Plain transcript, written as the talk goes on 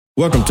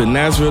Welcome to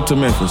Nashville to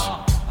Memphis,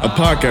 a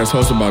podcast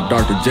hosted by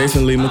Dr.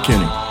 Jason Lee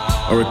McKinney,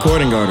 a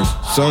recording artist,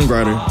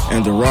 songwriter,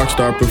 and the rock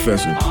star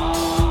professor.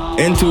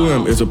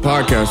 N2M is a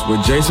podcast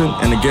where Jason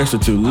and a guest or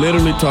two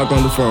literally talk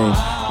on the phone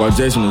while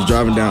Jason is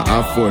driving down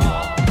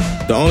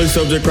I-40. The only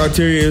subject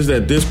criteria is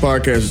that this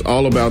podcast is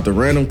all about the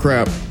random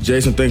crap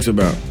Jason thinks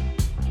about.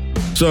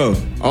 So,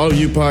 all of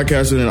you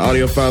podcasters and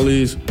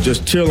audiophiles,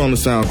 just chill on the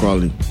sound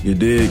quality, you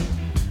dig?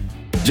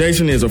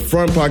 Jason is a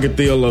front pocket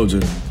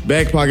theologian,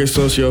 back pocket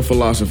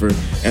socio-philosopher,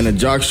 and a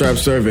jockstrap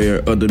surveyor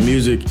of the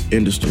music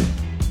industry.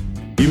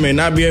 You may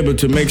not be able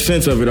to make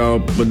sense of it all,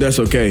 but that's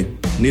okay.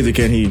 Neither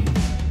can he.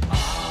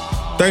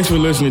 Thanks for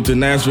listening to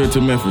Nashville to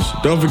Memphis.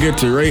 Don't forget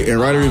to rate and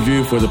write a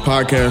review for the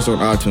podcast on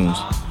iTunes.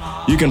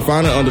 You can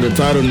find it under the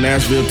title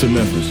Nashville to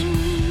Memphis.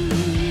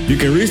 You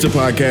can reach the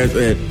podcast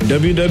at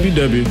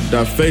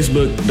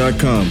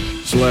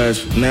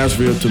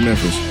www.facebook.com/Nashville to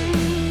Memphis.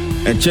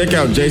 And check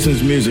out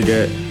Jason's music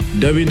at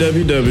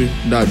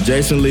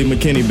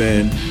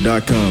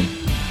www.jasonleemckinneyband.com,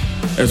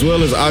 as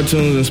well as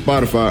iTunes and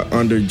Spotify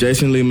under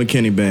Jason Lee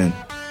McKinney Band.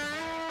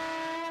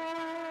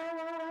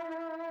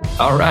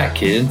 All right,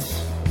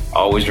 kids.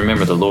 Always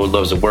remember the Lord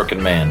loves a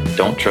working man.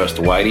 Don't trust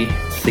Whitey.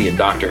 See a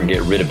doctor and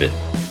get rid of it.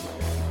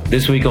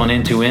 This week on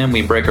N2M,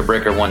 we break a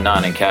breaker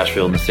 19 in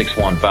Cashville in the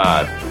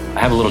 615. I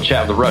have a little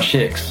chat with Rush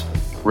Hicks.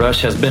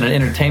 Rush has been an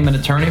entertainment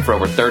attorney for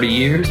over 30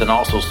 years and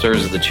also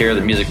serves as the chair of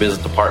the music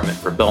business department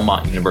for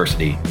Belmont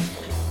University.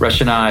 Rush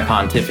and I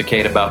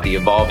pontificate about the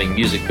evolving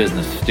music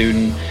business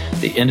student,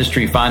 the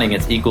industry finding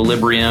its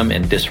equilibrium,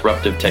 and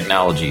disruptive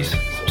technologies.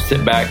 So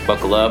sit back,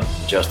 buckle up,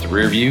 adjust the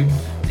rear view.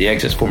 The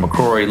exits for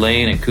McCrory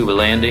Lane and Cuba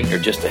Landing are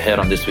just ahead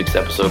on this week's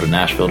episode of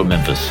Nashville to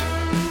Memphis.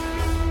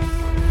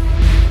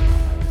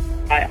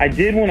 I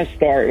did want to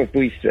start, if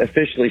we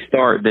officially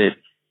start, that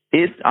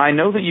I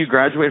know that you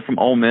graduated from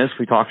Ole Miss.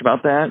 We talked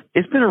about that.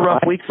 It's been a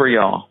rough week for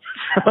y'all.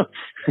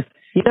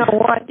 You know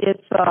what?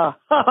 It's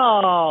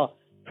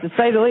to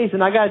say the least,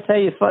 and I got to tell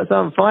you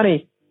something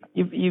funny.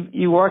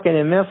 You working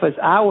in Memphis?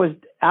 I was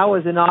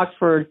in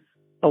Oxford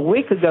a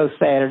week ago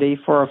Saturday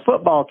for a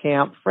football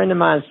camp. A friend of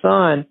mine's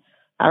son.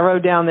 I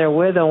rode down there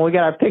with him. We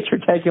got our picture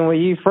taken with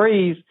Hugh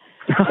Freeze,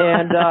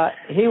 and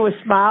he was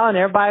smiling.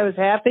 Everybody was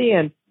happy,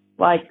 and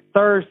like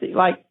Thursday,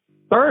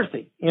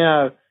 you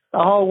know, the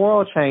whole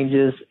world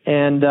changes,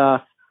 and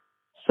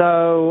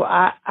so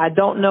I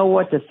don't know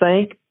what to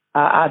think.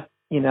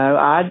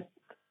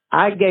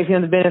 I gave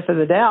him the benefit of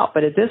the doubt,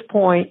 but at this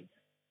point,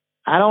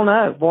 I don't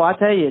know. Boy, I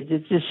tell you,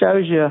 it just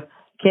shows you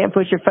can't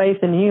put your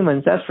faith in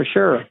humans. That's for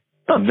sure.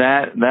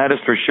 That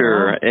is for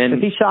sure.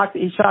 And he shocked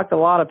a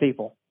lot of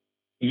people.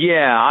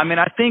 Yeah, I mean,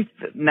 I think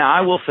now I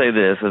will say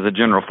this as a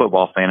general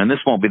football fan, and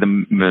this won't be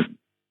the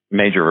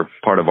major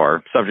part of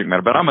our subject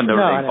matter, but I'm a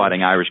Notre Dame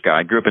Fighting Irish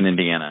guy. I grew up in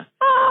Indiana.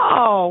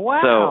 Oh,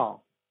 wow.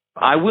 So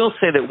I will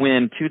say that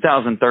when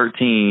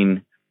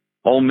 2013,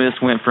 Ole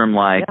Miss went from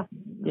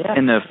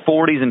in the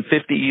 40s and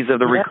 50s of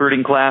the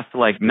recruiting class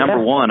to number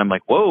one, I'm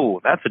like,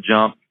 whoa, that's a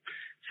jump.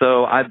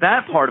 So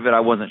that part of it, I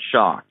wasn't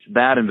shocked,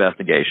 that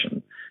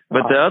investigation.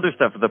 But the other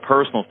stuff, the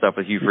personal stuff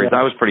with Hugh Freeze,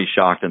 I was pretty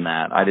shocked in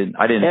that. I didn't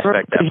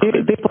expect that.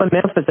 People in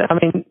Memphis, I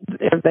mean,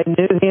 they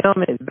knew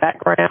him, his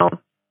background,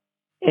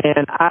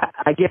 and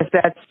I guess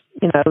that's,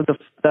 you know, the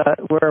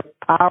where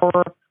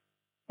power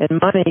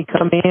and money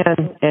come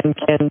in and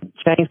can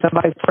change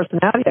somebody's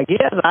personality. I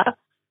guess I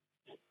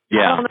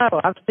don't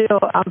know. I'm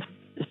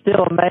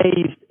still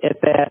amazed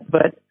at that,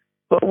 but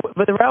the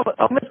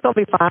Ole Miss gonna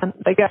be fine.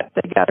 They got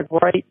a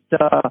great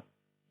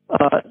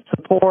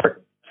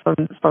support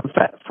from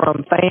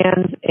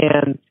fans,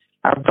 and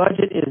our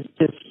budget is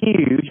just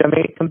huge. I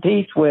mean, it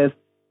competes with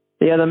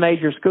the other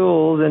major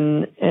schools,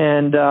 and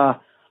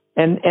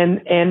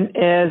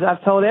as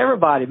I've told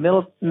everybody,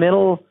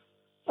 middle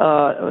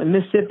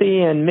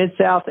Mississippi and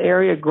Mid-South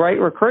area, great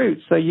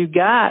recruits. So you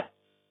got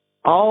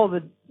all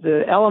the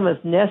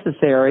elements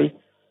necessary.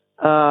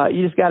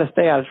 You just got to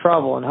stay out of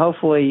trouble, and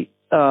hopefully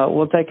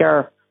we'll take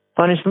our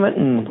punishment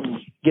and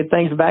get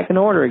things back in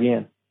order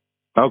again.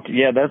 Okay,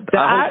 yeah, that's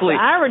hopefully.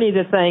 The irony of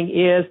the thing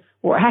is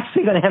we're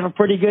actually going to have a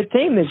pretty good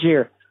team this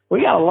year.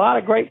 We got a lot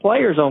of great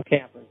players on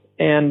campus,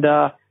 and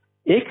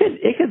it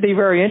could be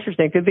very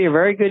interesting. It could be a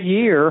very good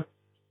year,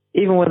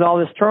 even with all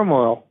this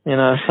turmoil, you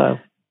know. So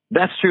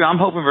that's true. I'm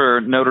hoping for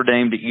Notre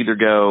Dame to either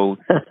go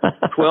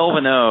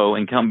 12-0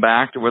 and come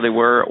back to where they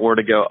were, or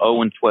to go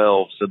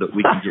 0-12 so that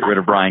we can get rid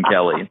of Brian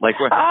Kelly.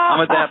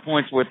 I'm at that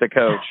point with the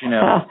coach, you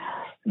know.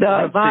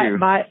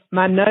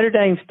 My Notre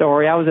Dame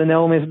story. I was in the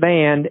Ole Miss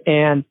band,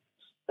 and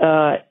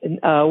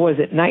was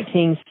it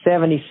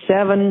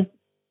 1977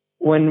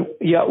 when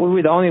we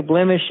were the only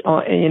blemish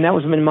and that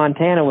was when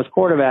Montana was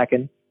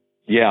quarterbacking.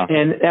 Yeah.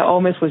 And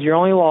Ole Miss was your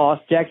only loss.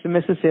 Jackson,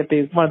 Mississippi.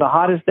 It was one of the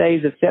hottest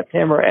days of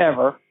September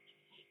ever.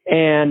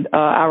 And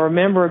I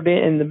remember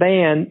being in the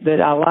band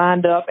that I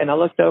lined up and I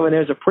looked over and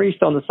there was a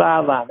priest on the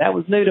sideline. That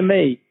was new to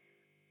me.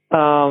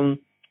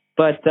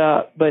 But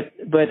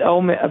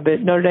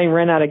Notre Dame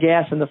ran out of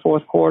gas in the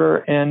fourth quarter,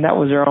 and that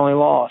was their only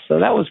loss. So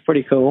that was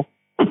pretty cool.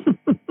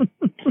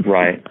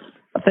 Right.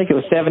 I think it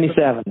was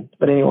 77,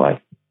 but anyway.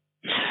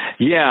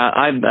 Yeah,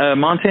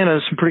 Montana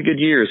has some pretty good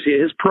years.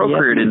 His pro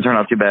career didn't turn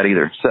out too bad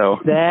either. So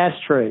that's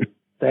true.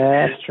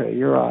 That's true.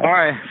 You're right. All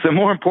right. So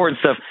more important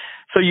stuff.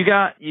 So you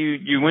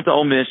went to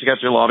Ole Miss. You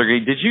got your law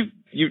degree. Did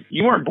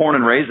you weren't born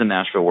and raised in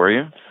Nashville, were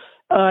you?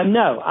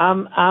 No,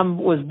 I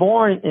was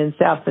born in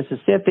South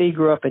Mississippi.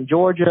 Grew up in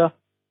Georgia,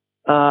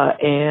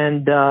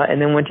 and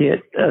then went to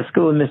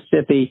school in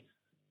Mississippi.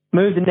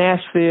 Moved to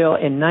Nashville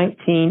in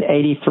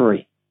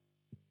 1983.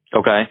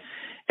 Okay.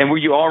 And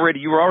you were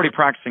already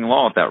practicing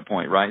law at that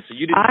point, right? So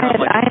you didn't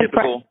have a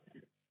typical.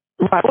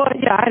 Right. Well,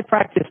 yeah, I had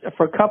practiced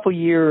for a couple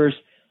years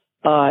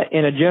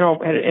in a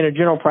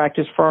general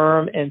practice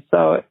firm, and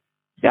so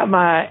got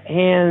my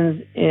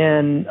hands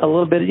in a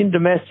little bit in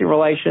domestic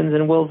relations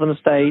and wills and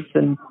estates,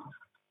 and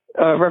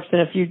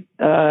represent a few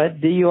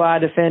DUI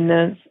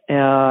defendants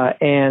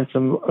and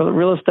some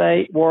real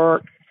estate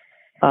work,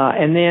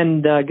 and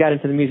then got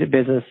into the music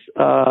business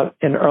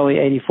in early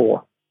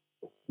 '84.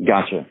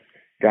 Gotcha.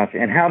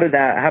 And how did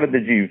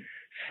you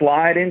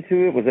slide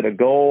into it? Was it a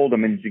gold? I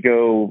mean, did you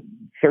go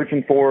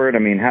searching for it? I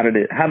mean, how did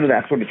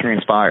that sort of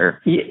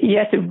transpire? You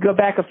have to go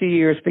back a few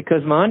years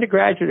because my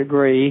undergraduate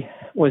degree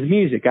was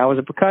music. I was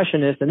a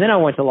percussionist, and then I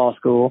went to law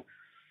school.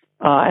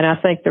 And I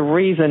think the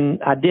reason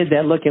I did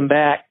that, looking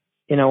back,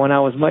 when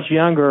I was much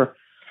younger,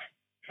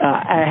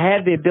 I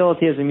had the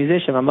ability as a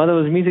musician. My mother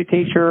was a music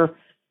teacher.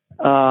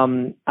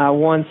 I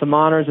won some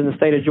honors in the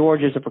state of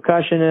Georgia as a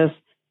percussionist,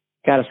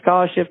 got a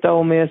scholarship to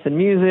Ole Miss in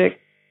music.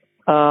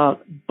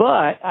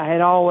 But I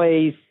had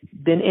always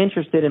been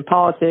interested in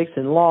politics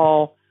and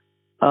law.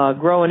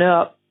 Growing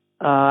up,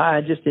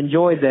 I just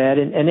enjoyed that,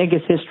 and it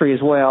gets history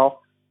as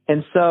well.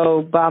 And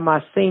so by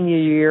my senior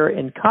year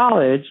in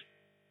college,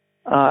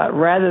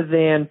 rather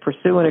than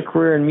pursuing a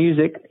career in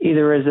music,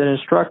 either as an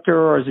instructor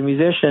or as a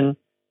musician,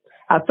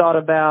 I thought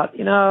about,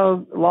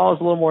 law is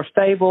a little more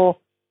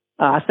stable.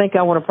 I think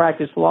I want to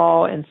practice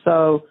law. And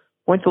so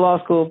went to law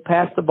school,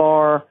 passed the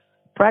bar,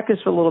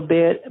 practiced for a little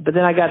bit, but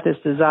then I got this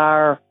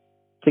desire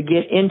to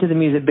get into the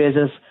music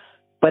business,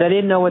 but I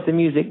didn't know what the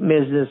music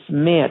business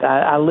meant.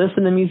 I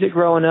listened to music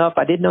growing up.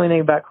 I didn't know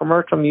anything about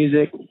commercial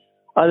music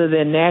other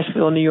than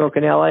Nashville, New York,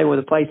 and LA were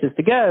the places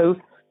to go.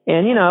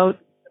 And,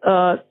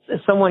 as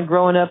someone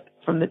growing up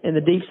in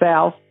the deep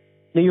South,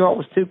 New York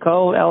was too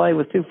cold, LA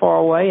was too far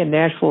away, and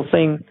Nashville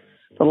seemed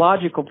the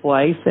logical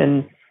place.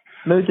 And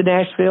moved to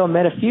Nashville,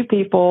 met a few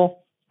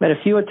people, met a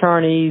few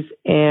attorneys,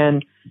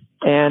 and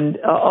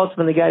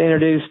ultimately got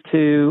introduced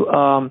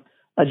to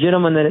a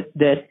gentleman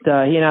that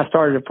he and I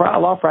started a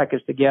law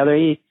practice together.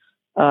 He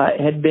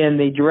had been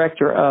the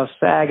director of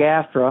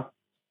SAG-AFTRA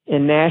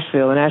in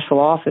Nashville, the Nashville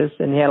office,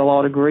 and he had a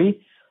law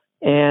degree,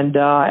 and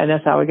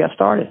that's how we got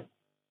started.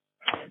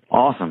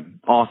 Awesome.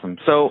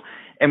 So,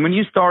 and when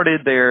you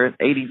started there at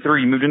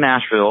 83, you moved to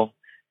Nashville.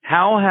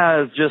 How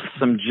has just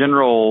some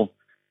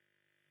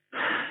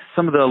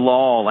of the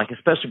law, like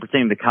especially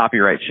pertaining to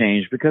copyright,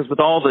 changed? Because with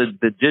all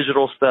the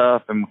digital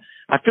stuff, and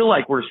I feel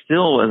like we're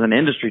still as an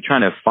industry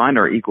trying to find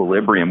our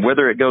equilibrium,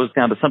 whether it goes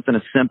down to something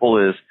as simple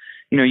as,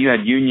 you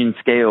had union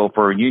scale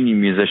for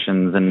union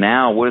musicians. And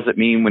now what does it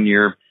mean when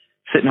you're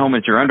sitting home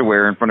at your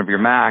underwear in front of your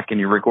Mac and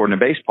you're recording a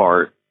bass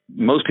part?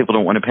 Most people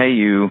don't want to pay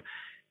you,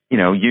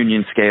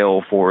 union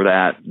scale for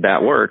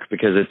that work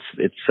because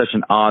it's such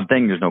an odd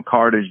thing. There's no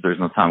cartage. There's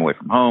no time away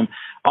from home,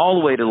 all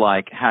the way to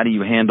like, how do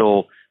you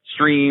handle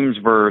streams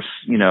versus,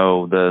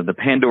 the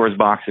Pandora's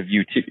box of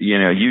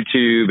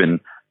YouTube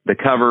and the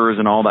covers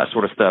and all that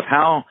sort of stuff.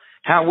 How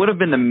would have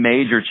been the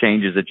major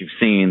changes that you've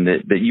seen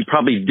that you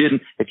probably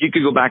didn't, if you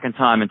could go back in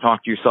time and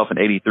talk to yourself in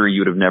 83,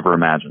 you would have never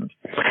imagined?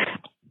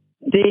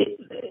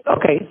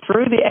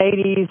 Through the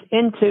 80s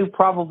into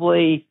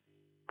probably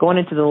going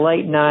into the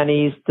late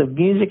 90s, the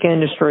music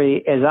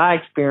industry, as I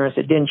experienced,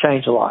 it didn't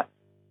change a lot.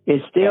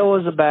 It still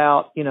was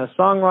about,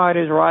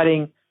 songwriters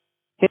writing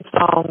hit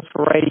songs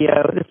for radio,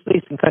 at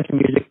least in country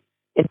music,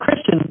 and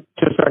Christian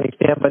to a certain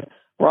extent, but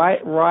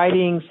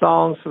writing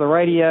songs for the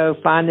radio,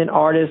 finding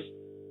artists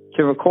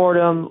to record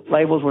them.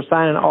 Labels were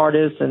signing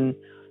artists, and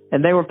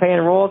they were paying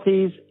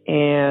royalties,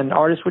 and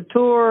artists would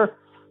tour,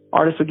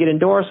 artists would get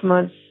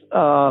endorsements,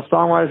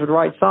 songwriters would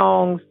write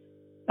songs,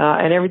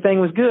 and everything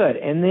was good.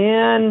 And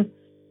then,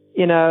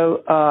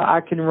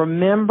 I can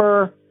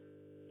remember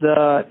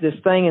this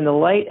thing in the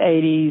late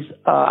 80s.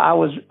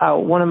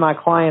 One of my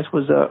clients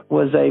was a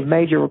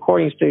major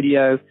recording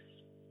studio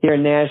here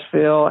in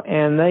Nashville,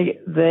 and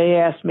they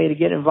asked me to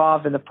get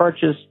involved in the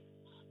purchase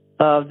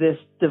of this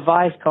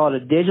device called a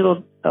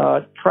digital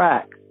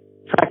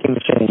tracking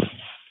machine.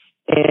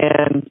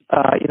 And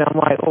I'm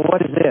like, well,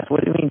 what is this?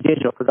 What do you mean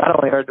digital? Because I'd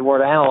only heard the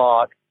word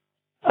analog.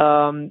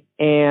 And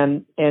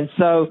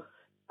so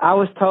I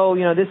was told,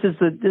 this is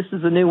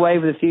the new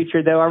wave of the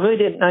future. Though I really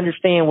didn't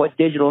understand what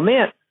digital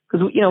meant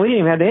because we didn't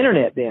even have the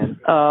internet then.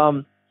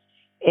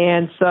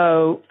 And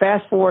so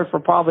fast forward for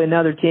probably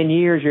another 10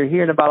 years, you're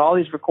hearing about all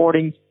these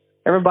recordings.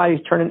 Everybody's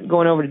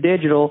going over to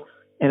digital.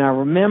 And I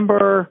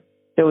remember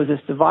there was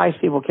this device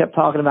people kept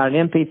talking about,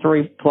 an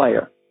MP3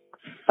 player.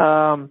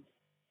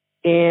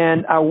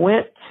 And I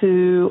went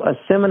to a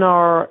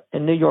seminar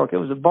in New York. It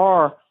was a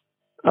bar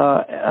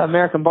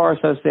American Bar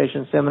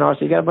Association seminar.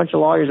 So you got a bunch of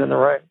lawyers in the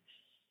room.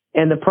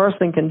 And the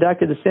person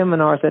conducted the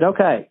seminar said,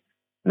 okay,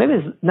 maybe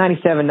it's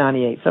 97,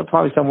 98, so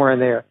probably somewhere in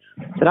there.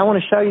 Said, I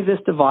want to show you this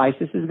device.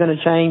 This is going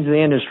to change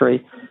the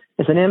industry.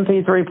 It's an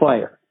MP3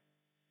 player.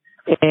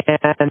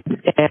 And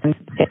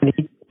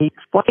he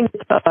explained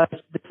to us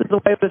this is the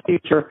way of the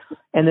future,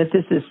 and that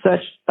this is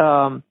such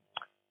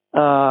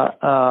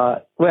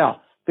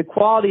well, the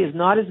quality is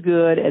not as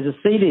good as a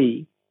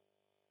CD,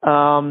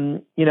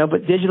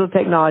 but digital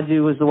technology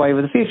was the way of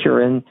the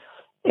future. And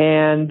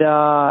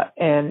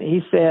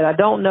he said, I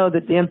don't know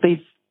that the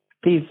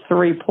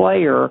MP3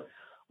 player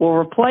will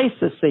replace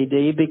the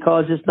CD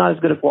because it's not as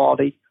good a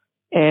quality.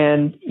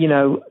 And,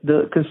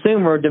 the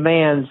consumer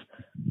demands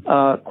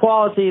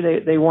quality.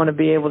 They want to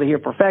be able to hear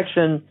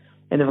perfection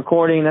in the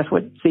recording. That's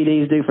what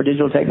CDs do for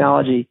digital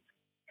technology.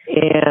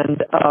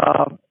 And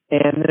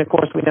then, of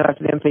course, we know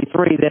after the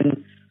MP3,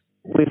 then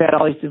we've had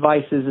all these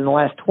devices in the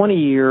last 20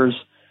 years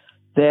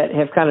that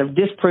have kind of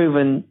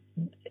disproven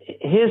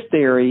his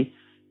theory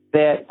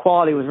that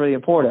quality was really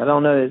important. I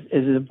don't know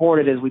as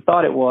important as we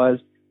thought it was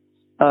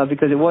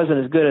because it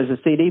wasn't as good as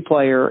a CD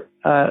player.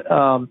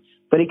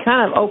 But it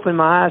kind of opened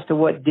my eyes to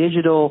what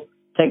digital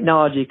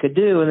technology could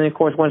do. And then, of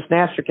course, once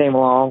Napster came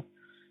along,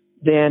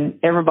 then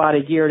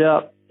everybody geared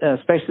up,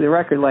 especially the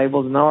record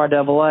labels and the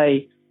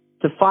RIAA,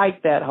 to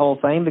fight that whole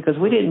thing because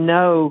we didn't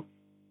know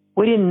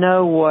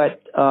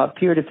what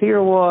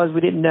peer-to-peer was.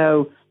 We didn't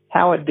know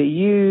how it'd be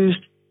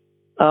used.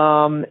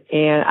 And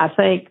I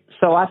think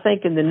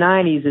in the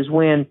 90s is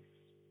when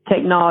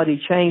technology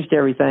changed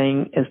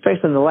everything,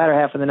 especially in the latter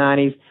half of the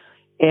 90s.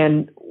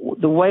 And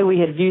the way we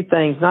had viewed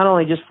things, not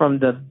only just from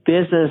the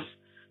business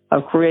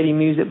of creating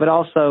music, but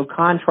also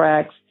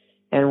contracts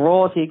and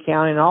royalty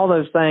accounting and all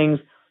those things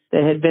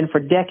that had been for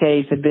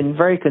decades, had been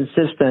very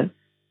consistent,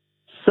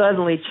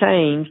 suddenly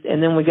changed.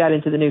 And then we got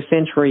into the new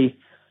century.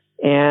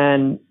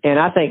 And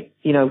I think,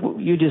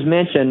 you just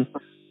mentioned,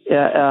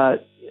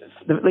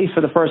 at least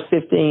for the first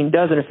 15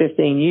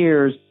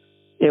 years,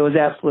 it was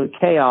absolute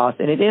chaos.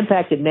 And it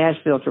impacted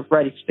Nashville to a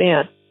great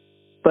extent,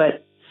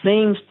 but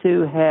seems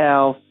to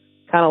have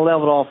kind of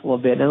leveled off a little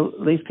bit. And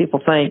at least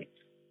people think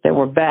that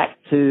we're back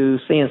to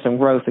seeing some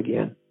growth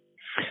again.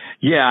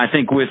 Yeah, I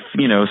think with,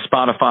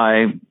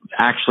 Spotify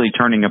actually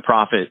turning a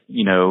profit,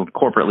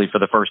 corporately for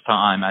the first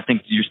time, I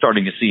think you're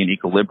starting to see an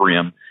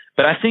equilibrium.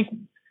 But I think,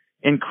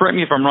 and correct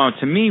me if I'm wrong,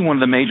 to me, one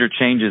of the major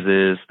changes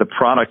is the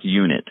product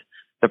unit.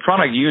 The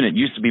product unit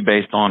used to be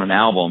based on an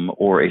album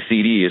or a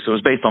CD, so it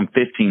was based on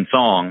 15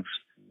 songs.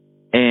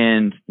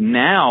 And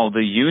now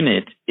the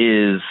unit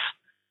is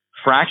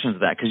fractions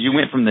of that because you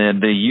went from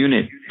the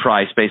unit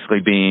price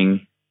basically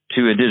being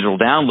to a digital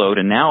download,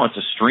 and now it's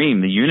a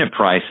stream. The unit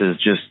price is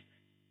just,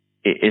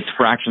 it's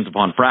fractions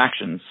upon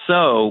fractions.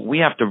 So we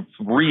have to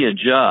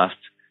readjust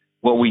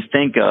what we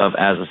think of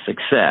as a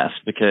success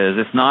because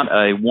it's not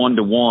a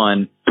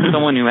one-to-one.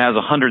 Someone who has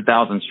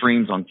 100,000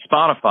 streams on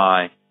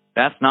Spotify,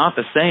 that's not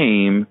the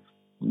same,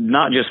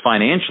 not just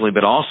financially,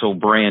 but also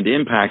brand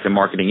impact and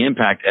marketing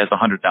impact as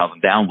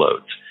 100,000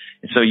 downloads.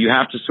 And so you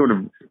have to sort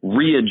of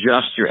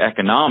readjust your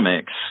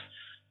economics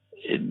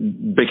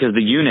because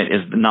the unit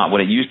is not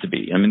what it used to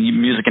be. I mean,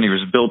 Music Anywhere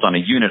was built on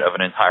a unit of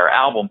an entire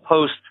album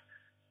post,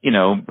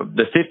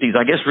 the 50s.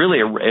 I guess really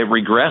it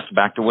regressed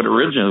back to what it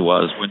originally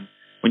was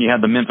when you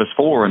had the Memphis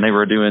 4 and they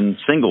were doing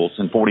singles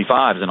and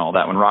 45s and all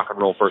that when rock and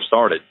roll first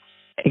started.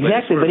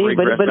 Exactly, but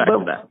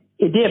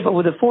it did. But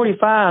with the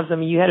 45s, I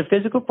mean, you had a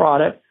physical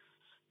product,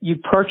 you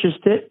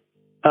purchased it.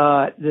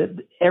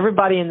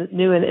 Everybody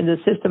knew in the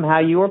system how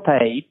you were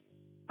paid.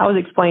 I was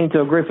explaining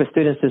to a group of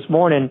students this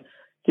morning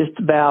we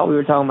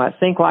were talking about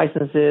sync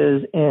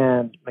licenses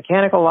and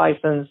mechanical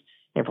license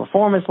and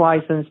performance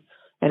license,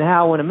 and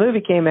how when a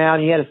movie came out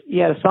and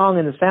you had a song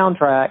in the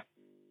soundtrack,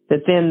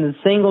 that then the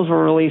singles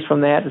were released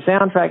from that. The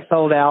soundtrack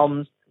sold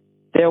albums.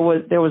 There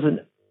was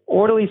an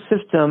orderly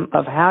system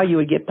of how you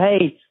would get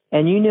paid,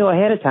 and you knew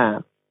ahead of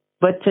time.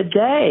 But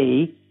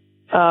today,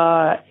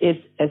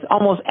 it's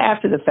almost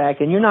after the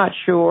fact, and you're not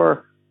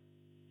sure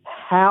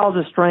how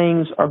the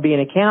streams are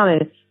being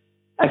accounted.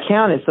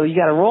 So you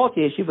got a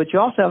royalty issue, but you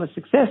also have a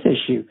success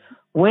issue.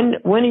 When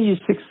are you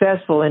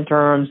successful in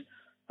terms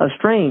of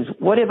streams?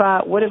 What if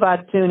I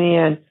tune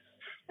in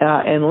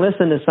and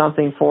listen to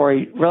something for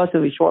a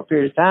relatively short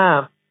period of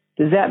time?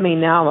 Does that mean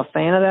now I'm a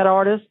fan of that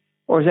artist,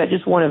 or is that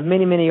just one of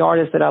many, many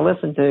artists that I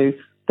listen to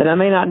that I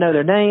may not know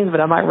their names,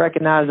 but I might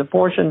recognize a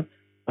portion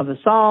of the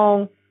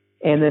song,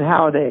 and then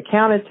how are they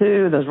accounted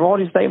to? Those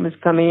royalty statements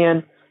come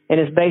in, and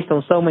it's based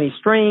on so many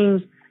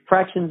streams,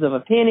 fractions of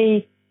a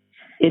penny.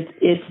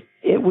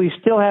 We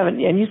still haven't,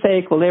 and you say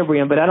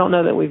equilibrium, but I don't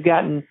know that we've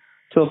gotten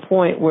to a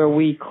point where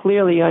we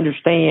clearly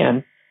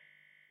understand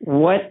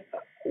what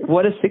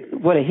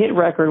a hit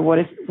record, what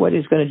is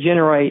going to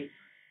generate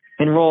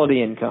in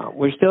royalty income.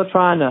 We're still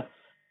trying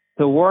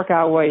to work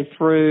our way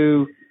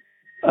through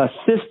a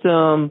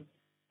system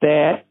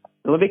that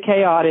is a little bit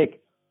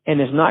chaotic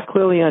and is not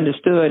clearly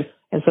understood.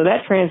 And so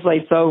that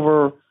translates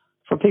over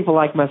for people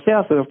like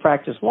myself who have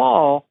practiced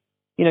law.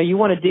 you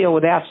want to deal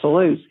with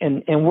absolutes,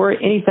 and we're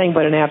anything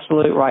but an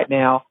absolute right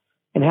now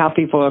in how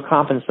people are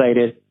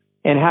compensated,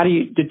 and how do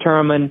you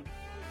determine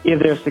if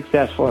they're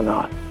successful or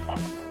not.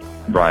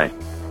 Right.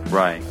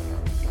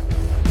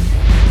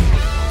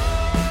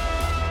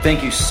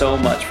 Thank you so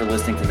much for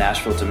listening to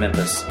Nashville to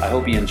Memphis. I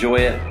hope you enjoy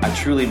it. I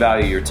truly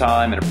value your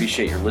time and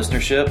appreciate your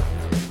listenership.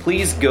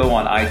 Please go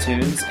on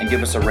iTunes and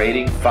give us a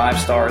rating. 5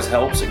 stars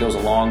helps. It goes a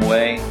long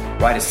way.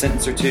 Write a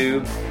sentence or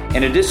two.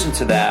 In addition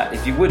to that,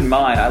 if you wouldn't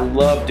mind, I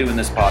love doing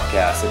this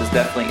podcast. It is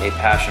definitely a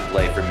passion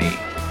play for me.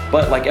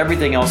 But like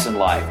everything else in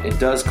life, it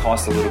does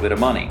cost a little bit of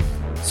money.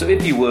 So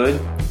if you would,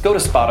 go to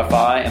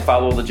Spotify and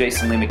follow the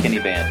Jason Lee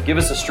McKinney Band. Give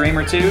us a stream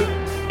or two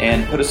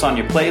and put us on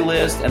your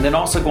playlist, and then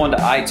also go into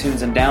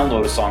iTunes and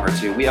download a song or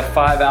two. We have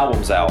 5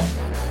 albums out,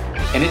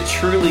 and it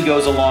truly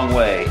goes a long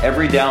way.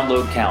 Every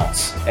download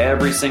counts,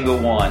 every single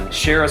one.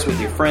 Share us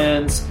with your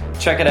friends.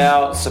 Check it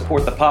out.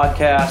 Support the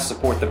podcast.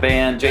 Support the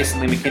band,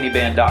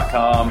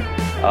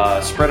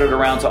 JasonLeeMcKinneyBand.com. Spread it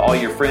around to all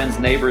your friends,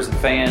 neighbors, and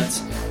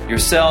fans,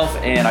 yourself,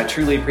 and I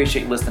truly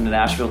appreciate listening to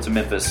Nashville to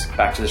Memphis.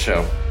 Back to the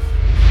show.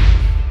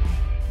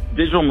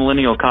 Digital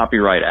Millennial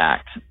Copyright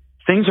Act.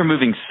 Things are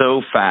moving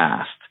so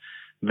fast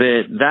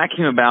that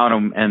came about,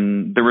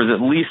 and there was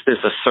at least this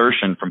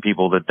assertion from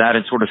people that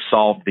had sort of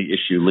solved the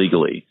issue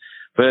legally.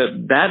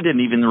 But that didn't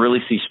even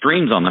really see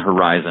streams on the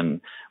horizon.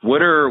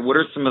 What are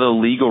some of the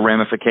legal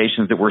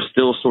ramifications that we're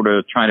still sort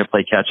of trying to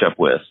play catch up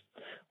with?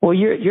 Well,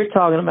 you're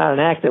talking about an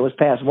act that was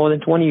passed more than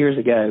 20 years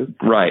ago.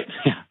 Right.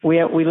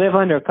 We live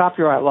under a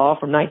copyright law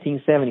from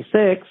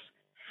 1976,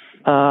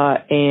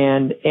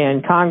 and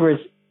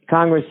Congress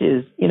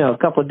is, a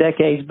couple of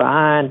decades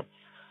behind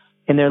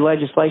in their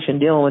legislation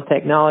dealing with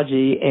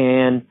technology.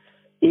 And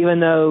even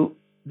though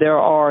there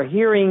are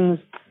hearings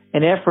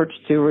and efforts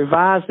to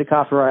revise the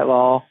copyright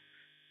law,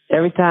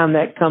 every time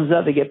that comes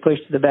up, they get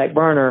pushed to the back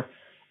burner.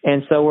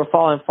 And so we're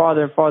falling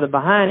farther and farther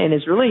behind. And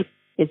it's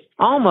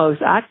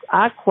almost, I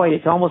equate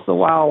it to almost the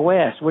Wild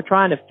West. We're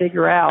trying to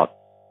figure out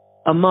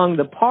among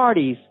the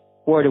parties,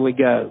 where do we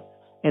go?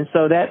 And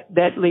so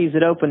that leaves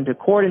it open to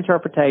court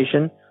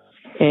interpretation.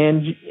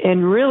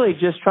 And really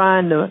just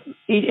trying to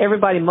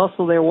everybody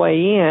muscle their way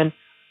in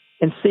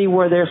and see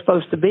where they're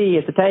supposed to be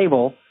at the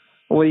table.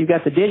 Well, you've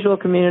got the digital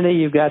community,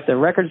 you've got the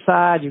record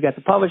side, you've got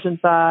the publishing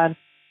side,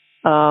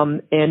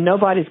 and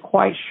nobody's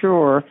quite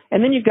sure.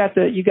 And then you've got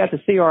the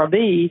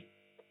CRB,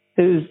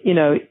 who's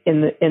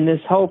in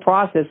this whole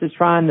process is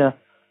trying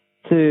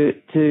to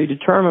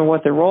determine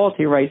what the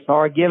royalty rates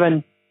are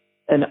given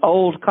an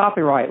old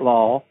copyright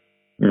law,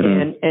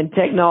 and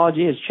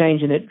technology is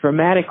changing it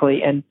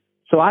dramatically. And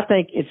so I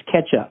think it's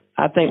catch up.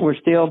 I think we're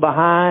still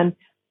behind,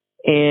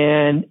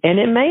 and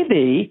it may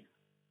be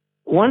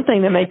one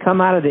thing that may come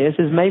out of this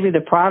is maybe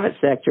the private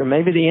sector,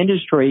 maybe the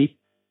industry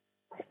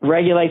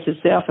regulates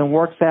itself and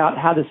works out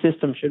how the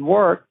system should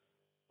work,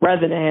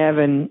 rather than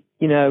having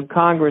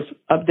Congress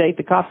update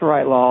the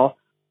copyright law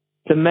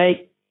to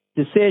make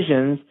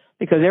decisions,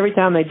 because every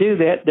time they do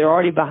that, they're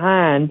already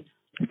behind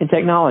in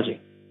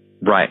technology.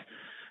 Right,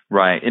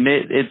 and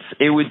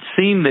it would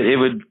seem that it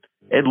would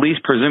at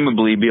least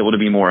presumably be able to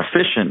be more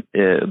efficient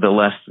the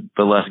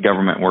less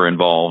government were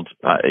involved,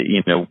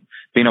 being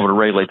able to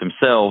regulate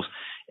themselves.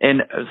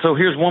 And so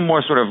here's one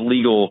more sort of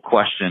legal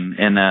question,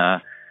 and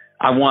I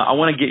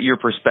want to get your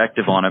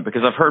perspective on it,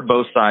 because I've heard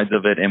both sides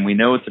of it, and we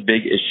know it's a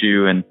big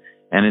issue, and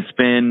it's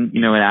been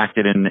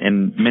enacted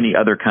in many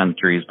other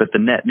countries. But the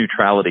net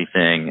neutrality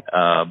thing,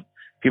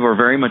 people are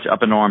very much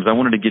up in arms. I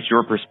wanted to get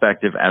your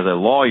perspective as a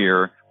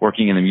lawyer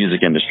working in the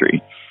music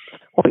industry.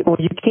 Well,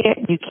 you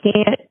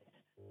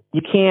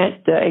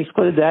can't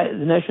exclude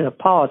the notion of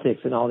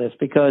politics in all this,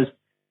 because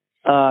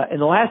in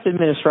the last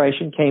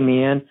administration came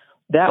in,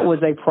 that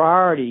was a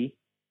priority,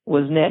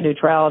 was net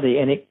neutrality,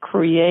 and it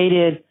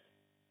created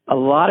a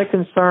lot of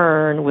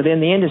concern within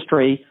the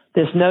industry.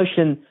 This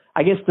notion,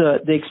 I guess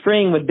the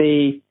extreme would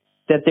be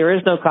that there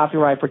is no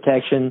copyright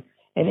protection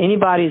and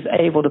anybody's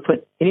able to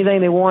put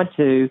anything they want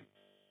to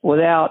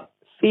without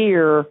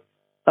fear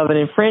of an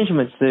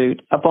infringement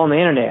suit up on the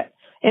internet.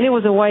 And it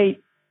was a way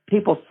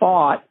people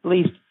thought, at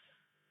least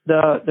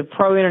the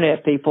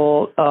pro-internet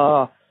people,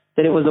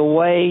 that it was a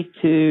way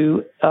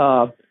to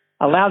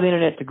allow the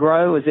internet to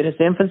grow. It was in its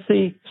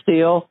infancy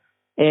still,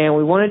 and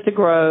we wanted it to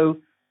grow,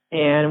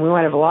 and we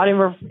want to have a lot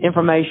of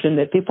information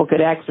that people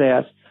could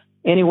access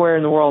anywhere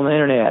in the world on the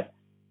internet.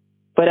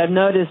 But I've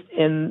noticed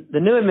in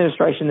the new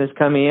administration that's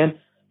come in,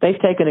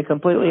 they've taken a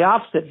completely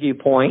opposite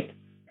viewpoint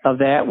of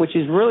that, which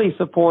is really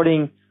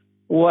supporting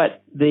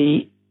what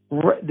the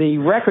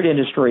record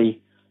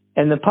industry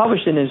and the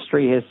publishing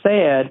industry has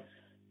said,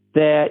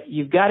 that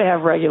you've got to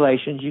have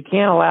regulations. You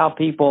can't allow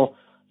people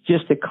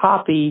just to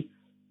copy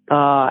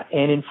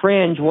and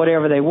infringe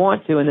whatever they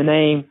want to in the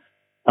name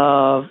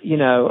of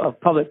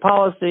public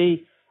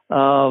policy,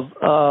 of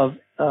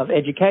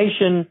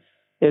education.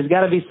 There's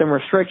got to be some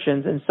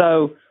restrictions. And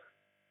so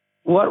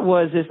what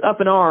was this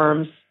up in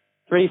arms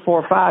 3,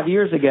 4, 5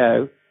 years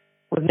ago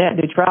with net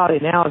neutrality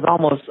now is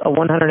almost a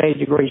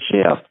 180-degree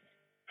shift.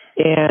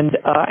 And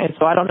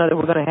so I don't know that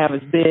we're going to have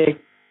as big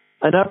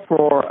an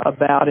uproar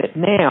about it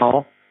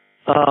now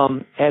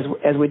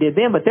as we did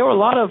then. But there were a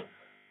lot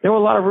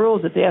of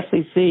rules that the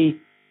FCC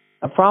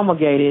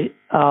promulgated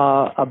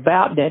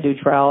about net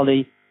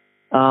neutrality,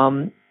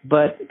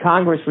 but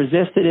Congress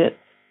resisted it,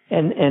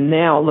 and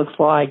now it looks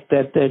like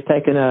that they're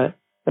taking a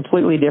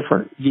completely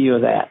different view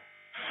of that.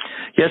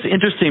 Yeah, it's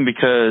interesting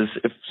because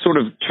if sort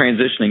of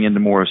transitioning into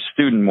more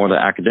the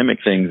academic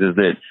things is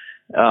that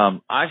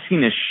I've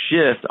seen a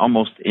shift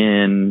almost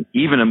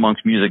even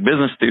amongst music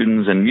business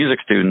students and music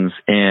students.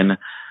 And,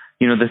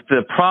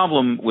 the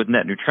problem with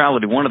net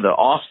neutrality, one of the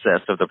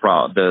offsets of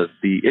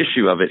the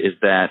issue of it is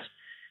that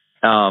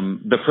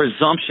the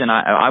presumption,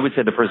 I would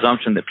say the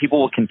presumption that people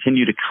will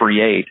continue to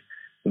create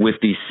with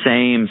the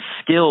same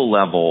skill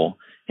level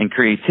and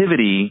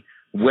creativity,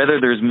 whether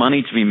there's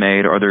money to be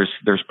made or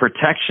there's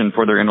protection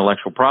for their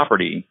intellectual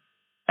property,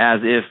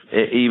 as if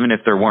even if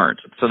there weren't.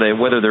 So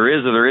whether there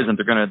is or there isn't,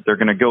 they're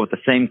gonna go with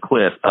the same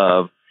clip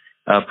of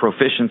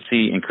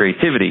proficiency and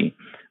creativity.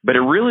 But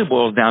it really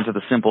boils down to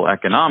the simple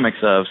economics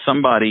of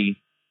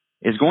somebody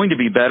is going to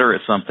be better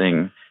at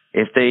something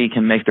if they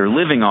can make their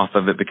living off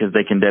of it because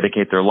they can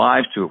dedicate their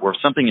lives to it. Where if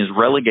something is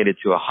relegated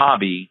to a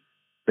hobby,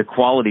 the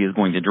quality is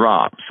going to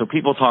drop. So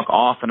people talk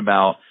often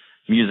about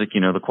music,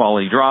 the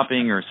quality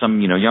dropping, or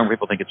some, young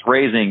people think it's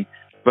raising.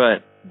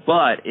 But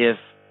if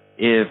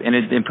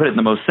and put it in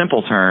the most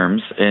simple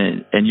terms,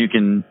 and you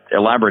can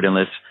elaborate on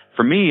this,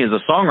 for me as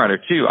a songwriter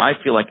too, I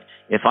feel like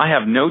if I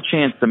have no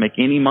chance to make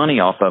any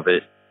money off of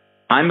it,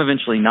 I'm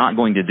eventually not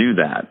going to do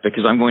that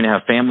because I'm going to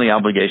have family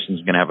obligations.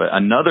 I'm going to have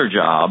another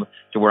job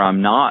to where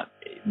I'm not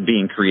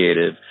being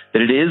creative,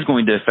 that it is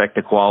going to affect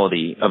the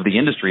quality of the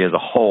industry as a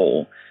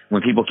whole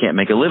when people can't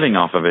make a living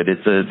off of it.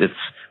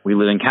 We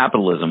live in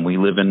capitalism. We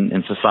live in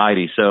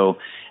society. So,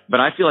 but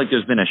I feel like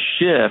there's been a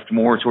shift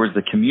more towards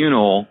the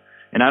communal,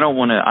 and I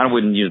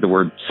wouldn't use the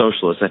word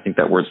socialist. I think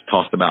that word's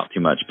tossed about too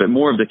much, but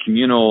more of the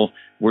communal,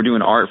 we're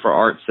doing art for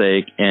art's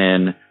sake,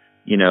 and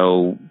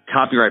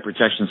copyright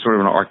protection is sort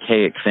of an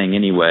archaic thing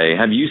anyway.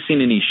 Have you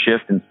seen any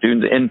shift in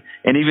students? And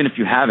even if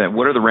you haven't,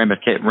 what are the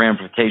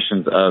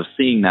ramifications of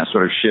seeing that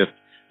sort of shift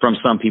from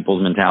some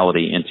people's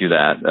mentality into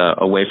that,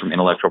 away from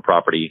intellectual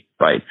property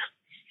rights?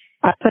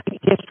 I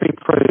think history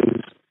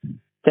proves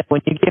that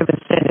when you give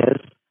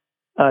incentives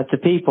to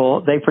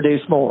people, they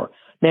produce more.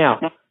 Now,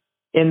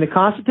 in the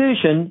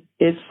Constitution,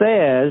 it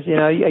says,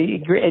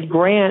 it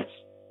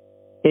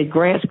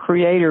grants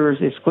creators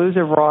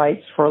exclusive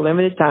rights for a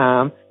limited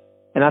time.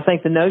 And I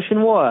think the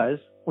notion was,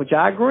 which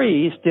I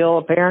agree is still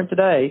apparent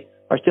today,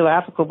 or still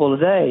applicable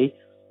today,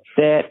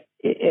 that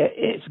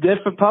it's good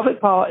for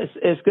public policy,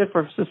 it's good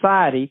for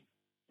society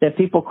that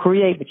people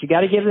create, but you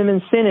got to give them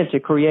incentive to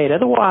create.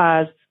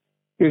 Otherwise,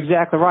 you're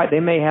exactly right. They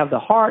may have the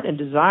heart and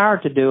desire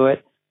to do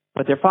it,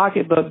 but their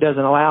pocketbook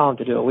doesn't allow them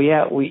to do it.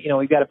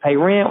 We've got to pay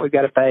rent, we've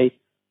got to pay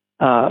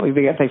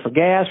for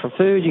gas, for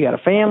food. You got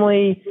a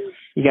family,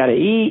 you got to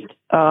eat,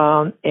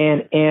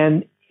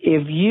 and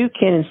if you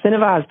can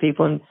incentivize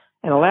people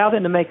and allow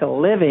them to make a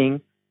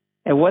living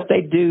at what they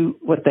do,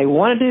 what they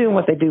want to do, and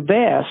what they do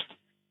best,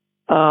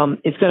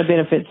 it's going to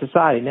benefit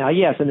society. Now,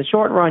 yes, in the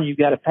short run, you've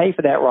got to pay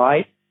for that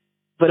right,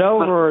 but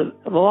over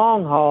the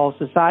long haul,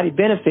 society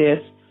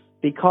benefits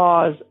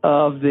because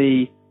of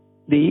the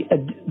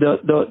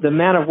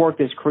amount of work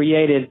that's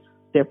created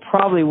that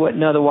probably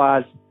wouldn't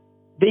otherwise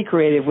be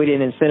created if we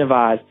didn't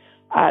incentivize.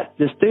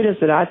 The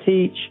students that I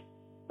teach,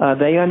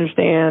 they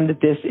understand that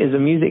this is a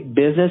music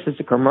business.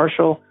 It's a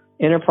commercial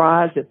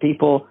enterprise that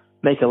people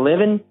make a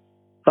living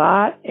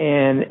by,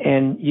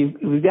 and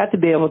we've got to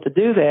be able to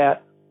do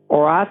that,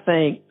 or I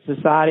think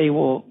society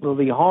will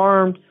be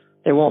harmed.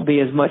 There won't be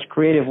as much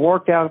creative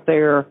work out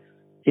there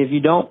if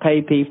you don't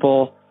pay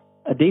people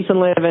a decent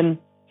living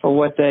for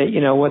what they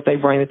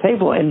bring to the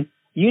table. And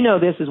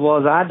this as well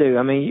as I do.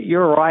 I mean,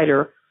 you're a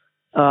writer,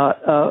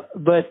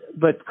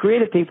 but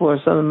creative people are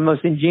some of the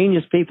most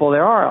ingenious people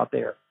there are out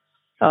there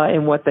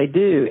in what they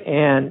do.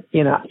 And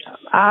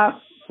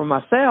for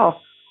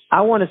myself,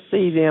 I want to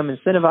see them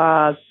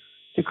incentivized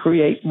to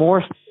create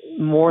more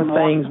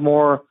things,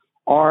 more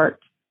art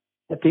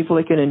that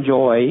people can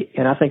enjoy.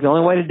 And I think the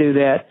only way to do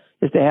that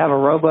is to have a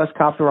robust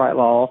copyright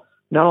law,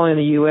 not only in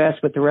the U.S.,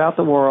 but throughout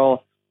the world.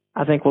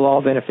 I think we'll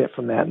all benefit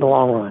from that in the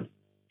long run.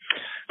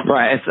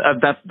 Right.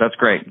 That's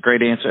great.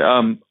 Great answer.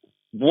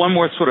 One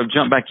more sort of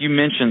jump back. You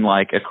mentioned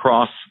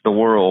across the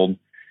world,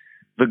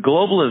 the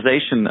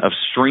globalization of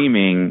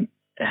streaming.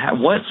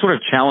 What sort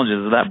of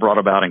challenges has that brought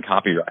about in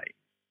copyright?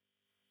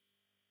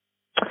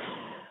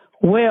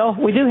 Well,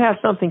 we do have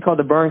something called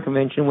the Berne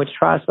Convention, which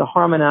tries to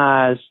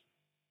harmonize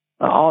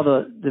all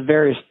the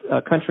various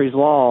countries'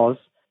 laws.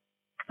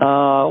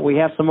 We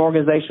have some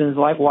organizations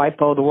like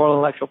WIPO, the World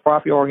Intellectual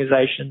Property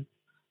Organization,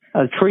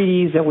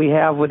 treaties that we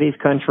have with these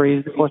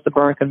countries, of course, the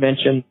Berne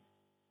Convention.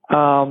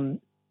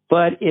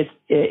 But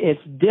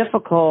it's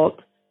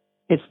difficult.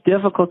 It's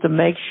difficult to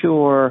make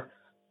sure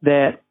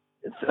that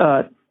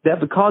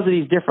because of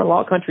these different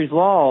countries'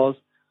 laws,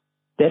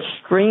 that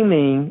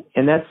streaming,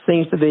 and that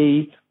seems to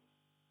be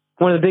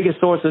one of the biggest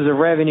sources of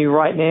revenue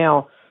right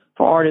now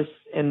for artists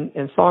and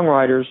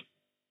songwriters,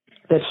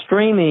 that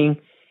streaming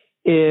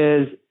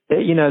is,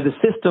 the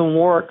system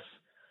works.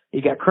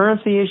 You got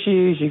currency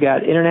issues, you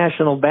got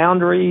international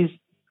boundaries.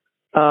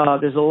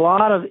 There's a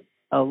lot of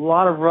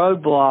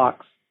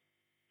roadblocks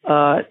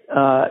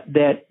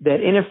that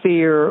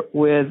interfere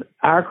with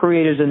our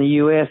creators in the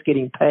U.S.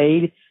 getting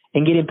paid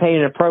and getting paid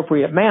an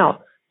appropriate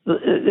amount.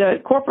 The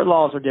corporate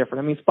laws are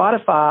different. I mean,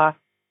 Spotify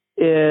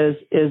is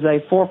a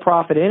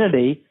for-profit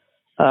entity,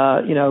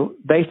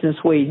 based in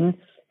Sweden.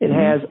 It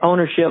has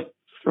ownership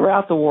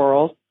throughout the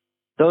world.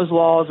 Those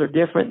laws are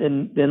different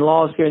than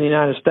laws here in the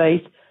United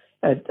States.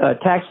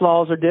 Tax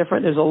laws are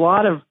different. There's a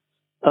lot of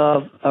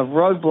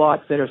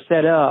roadblocks that are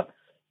set up.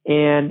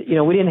 And,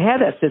 we didn't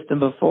have that system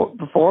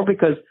before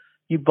because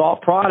you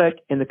bought product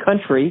in the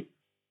country.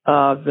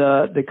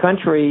 The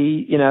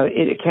country,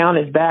 it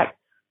accounted back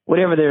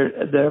whatever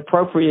the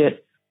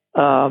appropriate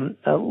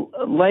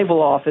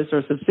label office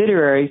or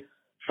subsidiary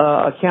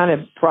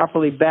accounted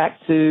properly back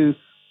to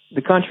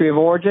the country of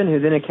origin, who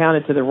then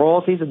accounted to the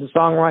royalties and to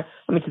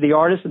the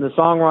artists and the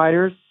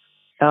songwriters,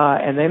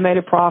 and they made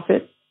a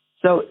profit.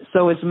 So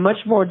it's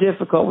much more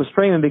difficult with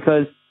streaming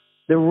because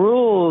the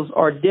rules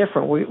are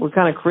different. We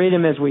kind of create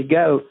them as we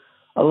go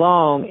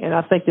along, and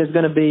I think there's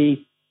going to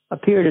be a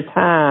period of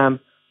time.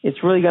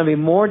 It's really going to be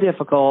more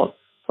difficult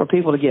for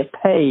people to get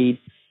paid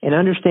and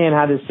understand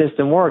how this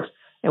system works.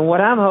 And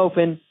what I'm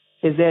hoping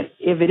is that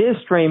if it is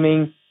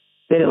streaming,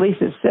 that at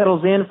least it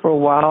settles in for a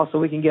while so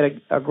we can get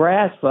a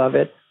grasp of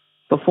it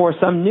before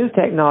some new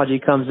technology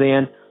comes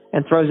in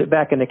and throws it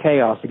back into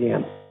chaos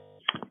again.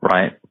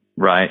 Right.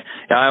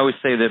 I always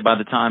say that by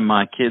the time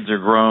my kids are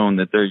grown,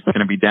 that they're going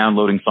to be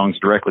downloading songs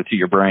directly to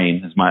your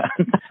brain.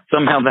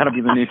 Somehow that'll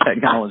be the new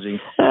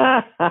technology.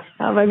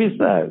 Maybe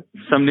so.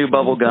 Some new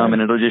bubble gum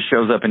and it'll just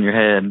shows up in your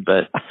head.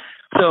 But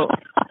so,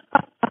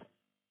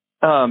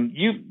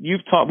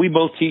 you've taught. We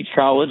both teach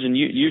college, and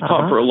you've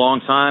taught for a long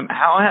time.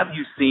 How have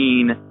you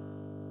seen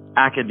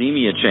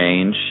academia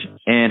change,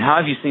 and how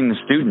have you seen the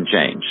student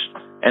change?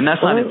 And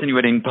that's not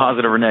insinuating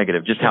positive or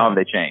negative. Just how have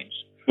they changed?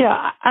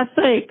 Yeah, I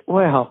think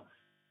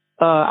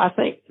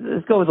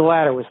let's go with the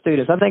latter with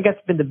students. I think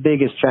that's been the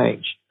biggest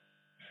change.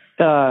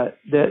 The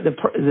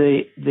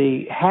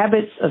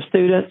habits of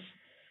students,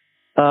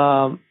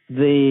 where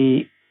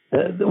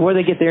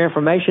they get their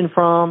information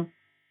from.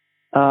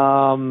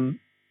 I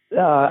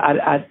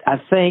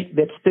think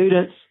that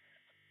students,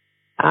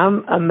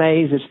 I'm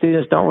amazed that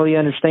students don't really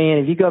understand.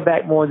 If you go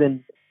back more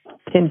than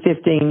 10,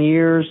 15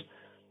 years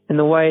in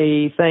the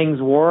way things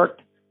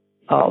worked,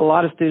 a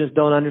lot of students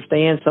don't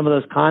understand some of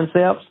those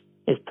concepts.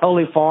 It's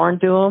totally foreign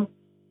to them.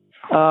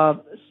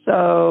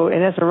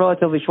 And that's a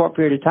relatively short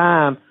period of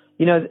time.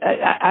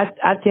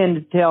 I tend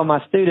to tell my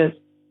students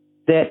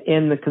that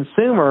in the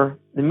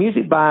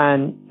music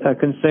buying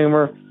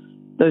consumer,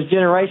 those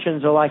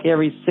generations are like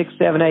every 6,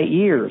 7, 8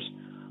 years.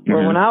 Mm-hmm.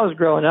 Where when I was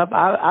growing up,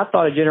 I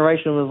thought a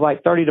generation was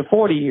like 30 to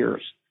 40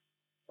 years.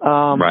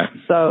 Right.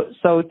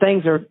 So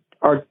things are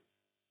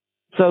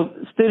so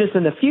students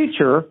in the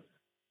future,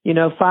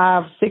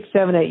 5, 6,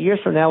 7, 8 years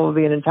from now will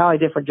be an entirely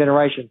different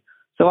generation.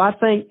 So I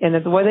think, and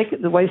the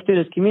way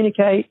students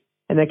communicate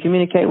and they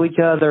communicate with each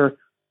other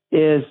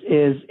is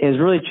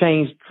really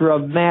changed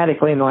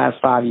dramatically in the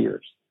last 5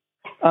 years.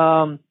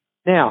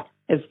 Now,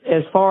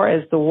 as far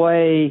as the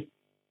way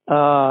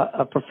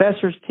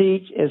professors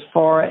teach, as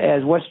far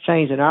as what's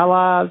changed in our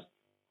lives,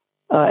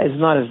 is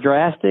not as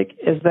drastic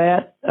as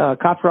that.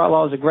 Copyright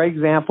law is a great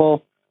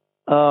example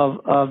of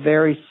a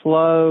very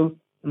slow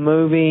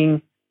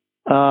moving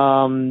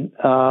act,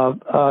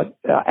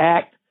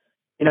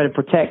 to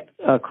protect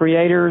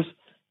creators,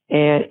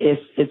 and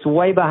it's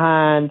way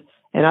behind.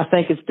 And I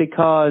think it's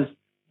because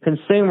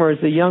consumers,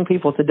 the young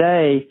people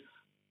today,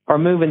 are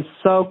moving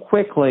so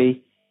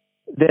quickly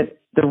that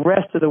the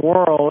rest of the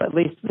world, at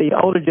least the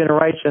older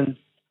generations,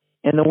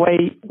 and the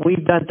way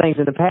we've done things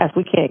in the past,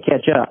 we can't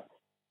catch up.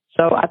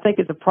 So I think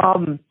it's a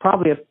problem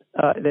probably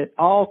that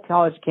all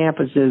college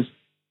campuses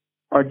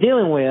are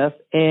dealing with.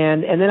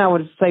 And then I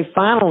would say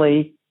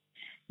finally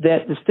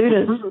that the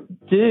students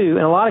do,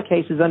 in a lot of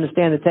cases,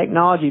 understand the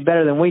technology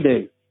better than we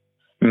do.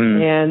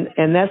 Mm.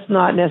 And that's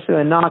not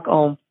necessarily a knock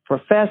on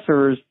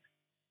professors,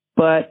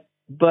 but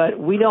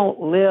we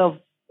don't live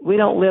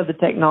the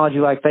technology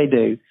like they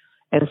do.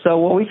 And so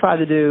what we try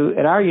to do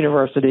at our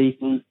university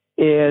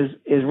is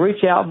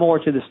reach out more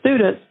to the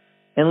students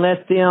and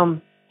let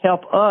them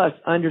help us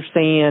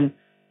understand,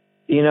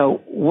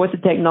 what the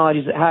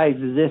technologies, how it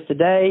exists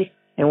today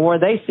and where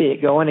they see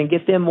it going, and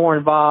get them more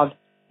involved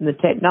in the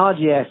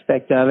technology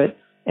aspect of it.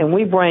 And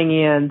we bring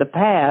in the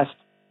past,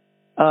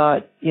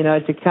 to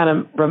kind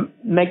of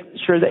make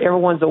sure that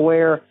everyone's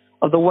aware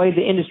of the way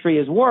the industry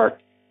has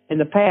worked in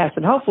the past.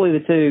 And hopefully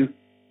the two,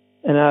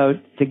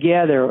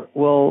 together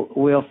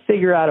we'll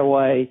figure out a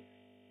way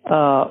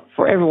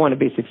for everyone to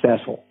be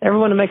successful,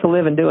 everyone to make a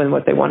living doing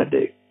what they want to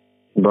do.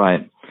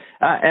 Right.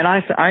 And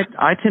I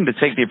tend to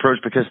take the approach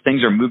because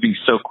things are moving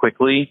so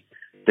quickly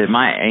that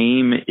my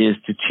aim is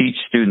to teach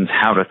students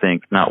how to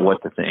think, not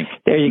what to think.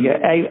 There you go.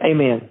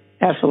 Amen.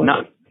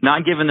 Absolutely.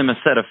 not giving them a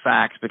set of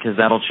facts because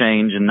that'll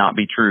change and not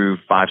be true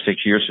 5-6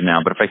 years from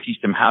now. But if I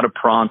teach them how to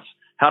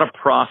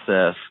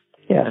process,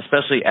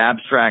 especially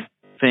abstract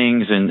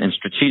things and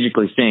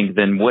strategically think,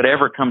 then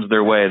whatever comes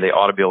their way, they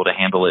ought to be able to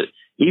handle it,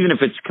 even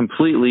if it's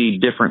completely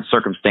different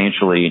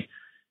circumstantially.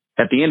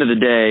 At the end of the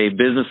day,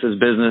 business is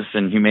business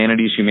and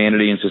humanity is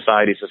humanity and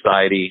society is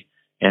society.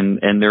 And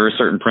there are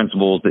certain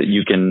principles that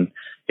you can,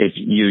 if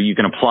you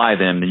can apply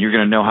them, then you're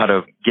going to know how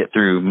to get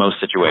through most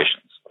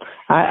situations.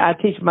 I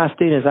teach my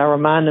students, I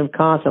remind them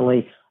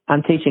constantly,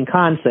 I'm teaching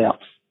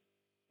concepts.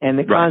 And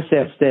the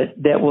concepts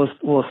that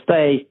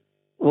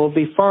will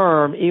be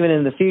firm even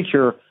in the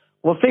future.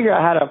 We'll figure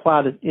out how to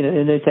apply the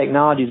new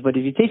technologies. But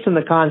if you teach them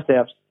the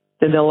concepts,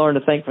 then they'll learn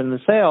to think for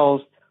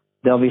themselves.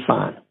 They'll be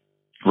fine.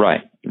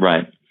 Right.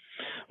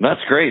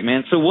 That's great,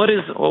 man. So what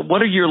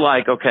are your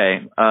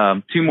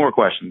two more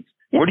questions.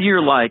 Yeah. What are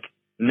your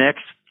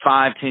next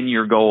 5-10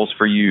 year goals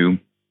for you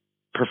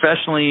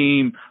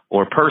professionally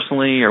or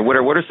personally or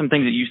whatever? What are some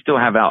things that you still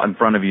have out in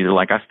front of you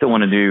that I still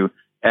want to do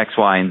X,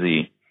 Y, and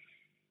Z?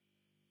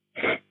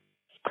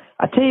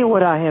 I tell you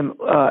what I am.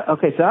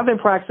 So I've been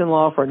practicing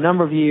law for a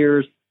number of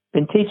years,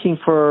 been teaching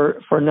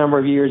for a number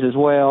of years as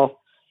well.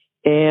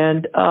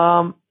 And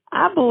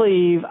I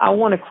believe I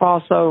want to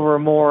cross over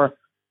more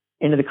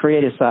into the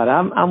creative side.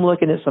 I'm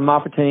looking at some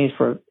opportunities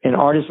in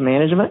artist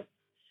management,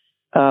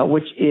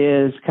 which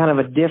is kind of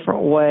a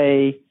different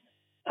way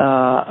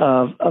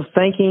of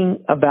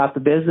thinking about the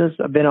business.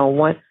 I've been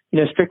on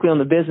strictly on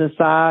the business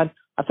side.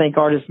 I think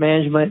artist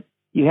management,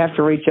 you have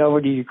to reach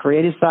over to your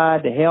creative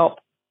side to help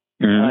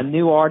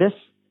new artists.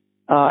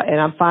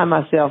 And I find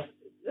myself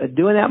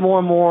doing that more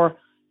and more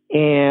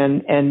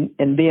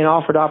and being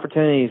offered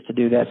opportunities to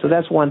do that. So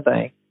that's one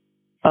thing.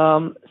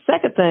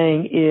 Second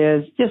thing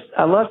is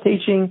I love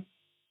teaching,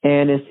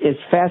 and it's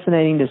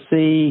fascinating to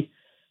see,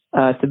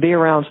 to be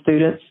around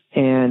students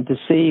and to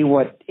see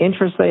what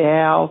interests they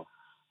have,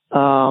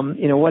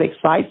 what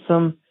excites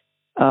them,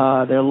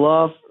 their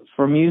love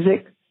for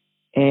music,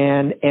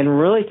 and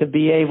really to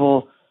be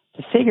able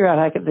to figure out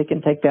how they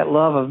can take that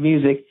love of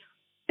music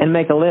and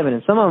make a living.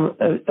 And some of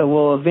them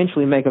will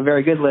eventually make a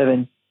very good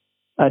living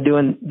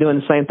doing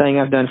the same thing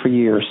I've done for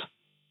years.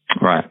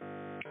 Right.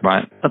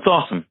 That's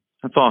awesome.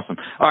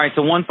 All right,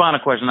 so one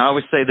final question. I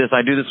always say this.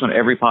 I do this on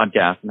every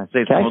podcast, and I say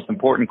it's the most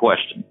important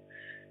question.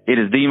 It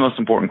is the most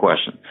important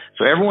question.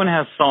 So everyone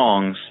has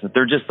songs that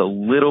they're just a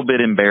little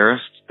bit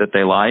embarrassed that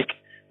they like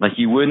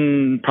you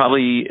wouldn't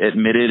probably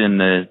admit it in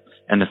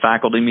the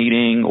faculty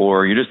meeting,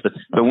 or you're just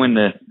but when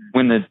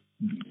the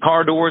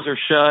car doors are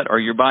shut or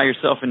you're by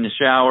yourself in the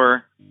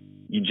shower,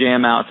 you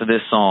jam out to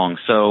this song.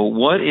 So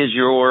what is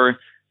your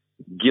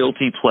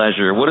guilty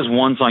pleasure? What is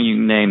one song you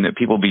can name that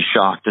people be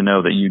shocked to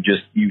know that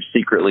you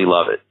secretly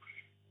love it?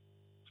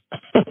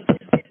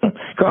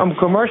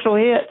 Commercial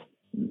hit.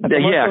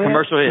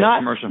 Commercial hit.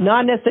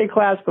 Not necessarily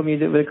classical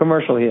music, but a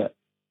commercial hit.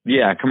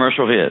 Yeah,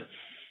 commercial hit.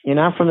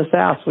 I'm from the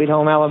South, Sweet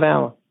Home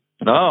Alabama.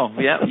 Oh,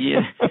 yeah.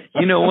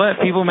 You know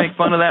what? People make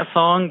fun of that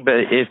song, but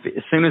as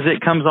soon as it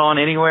comes on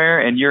anywhere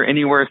and you're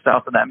anywhere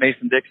south of that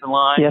Mason-Dixon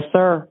line, yes,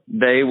 sir,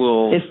 they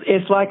will.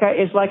 It's like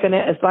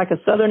a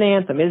Southern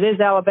anthem. It is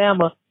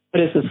Alabama,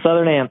 but it's a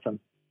Southern anthem.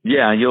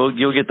 Yeah,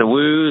 you'll get the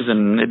woos,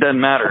 and it doesn't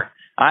matter.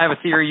 I have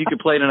a theory you could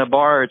play it in a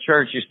bar or a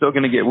church, you're still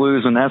going to get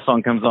woos when that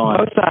song comes on.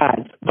 Both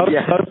sides,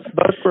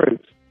 both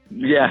groups.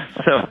 Yeah,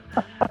 so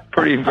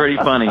pretty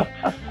funny.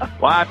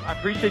 Well, I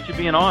appreciate you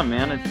being on,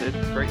 man.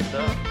 It's great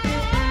stuff.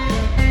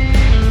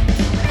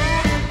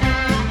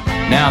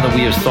 Now that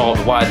we have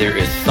solved why there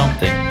is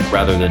something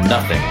rather than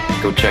nothing,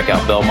 go check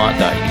out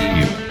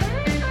belmont.edu.